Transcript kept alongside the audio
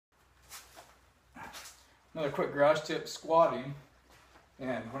Another quick garage tip, squatting.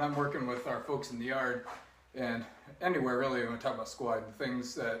 And when I'm working with our folks in the yard, and anywhere really when we talk about squatting, the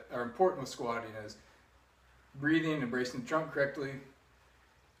things that are important with squatting is breathing and bracing the trunk correctly,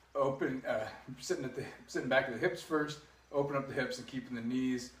 sitting back at the hips first, open up the hips and keeping the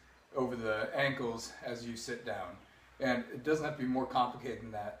knees over the ankles as you sit down. And it doesn't have to be more complicated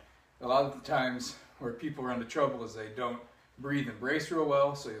than that. A lot of the times where people run into trouble is they don't breathe and brace real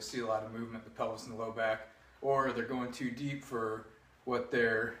well, so you'll see a lot of movement in the pelvis and the low back, or they're going too deep for what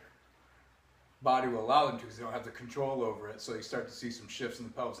their body will allow them to because they don't have the control over it, so you start to see some shifts in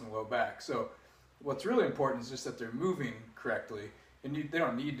the pelvis and the low back. So what's really important is just that they're moving correctly, and they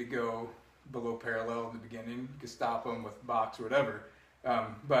don't need to go below parallel in the beginning. You can stop them with box or whatever.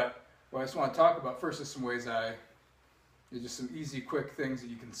 But what I just want to talk about first is some ways just some easy, quick things that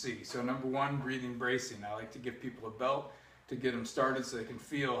you can see. So number one, breathing, bracing. I like to give people a belt to get them started so they can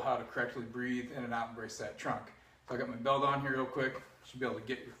feel how to correctly breathe in and out and brace that trunk. So I got my belt on here real quick. You should be able to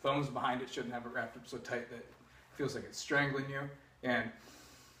get your thumbs behind it. Shouldn't have it wrapped up so tight that it feels like it's strangling you. And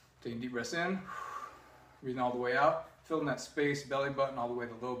taking deep breaths in, breathing all the way out, filling that space, belly button all the way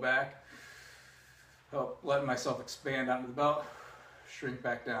to the low back. Help letting myself expand onto the belt, shrink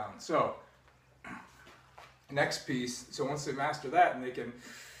back down. So next piece, so once they master that and they can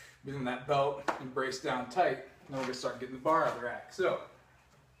be in that belt and brace down tight, then we're going to start getting the bar out of the rack. So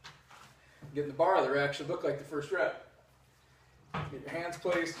getting the bar out of the rack should look like the first rep. Get your hands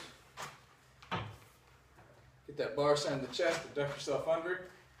placed, get that bar center in the chest, duck yourself under.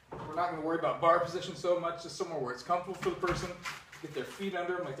 We're not going to worry about bar position so much, just somewhere where it's comfortable for the person. Get their feet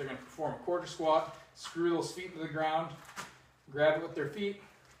under them like they're going to perform a quarter squat. Screw those feet into the ground, grab it with their feet,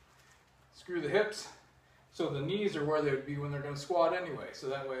 screw the hips. So the knees are where they would be when they're going to squat anyway. So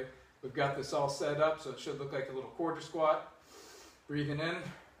that way we've got this all set up so it should look like a little quarter squat. Breathing in,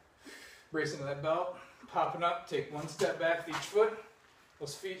 bracing to that belt, popping up, take one step back with each foot.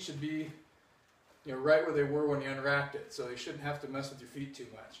 Those feet should be right where they were when you unracked it. So you shouldn't have to mess with your feet too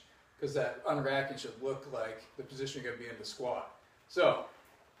much because that unracking should look like the position you're going to be in to squat. So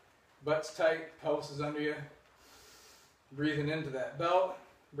butt's tight, pelvis is under you. Breathing into that belt,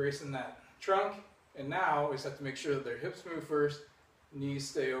 bracing that trunk. And now we just have to make sure that their hips move first, knees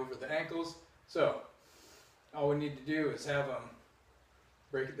stay over the ankles. So all we need to do is have them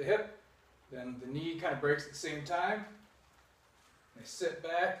break at the hip, then the knee kind of breaks at the same time. They sit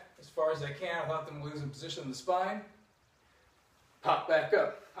back as far as I can without them losing position in the spine. Pop back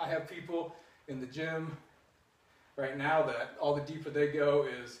up. I have people in the gym right now that all the deeper they go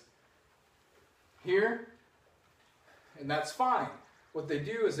is here, and that's fine. What they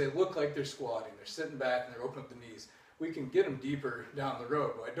do is they look like they're squatting. They're sitting back and they're opening up the knees. We can get them deeper down the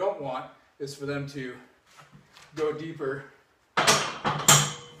road. What I don't want is for them to go deeper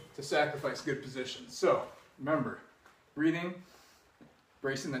to sacrifice good positions. So remember, breathing,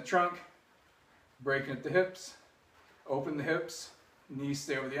 bracing the trunk, breaking at the hips, open the hips, knees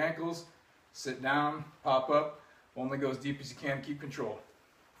stay over the ankles, sit down, pop up, only go as deep as you can, keep control.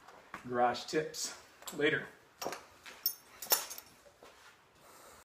 Garage tips later.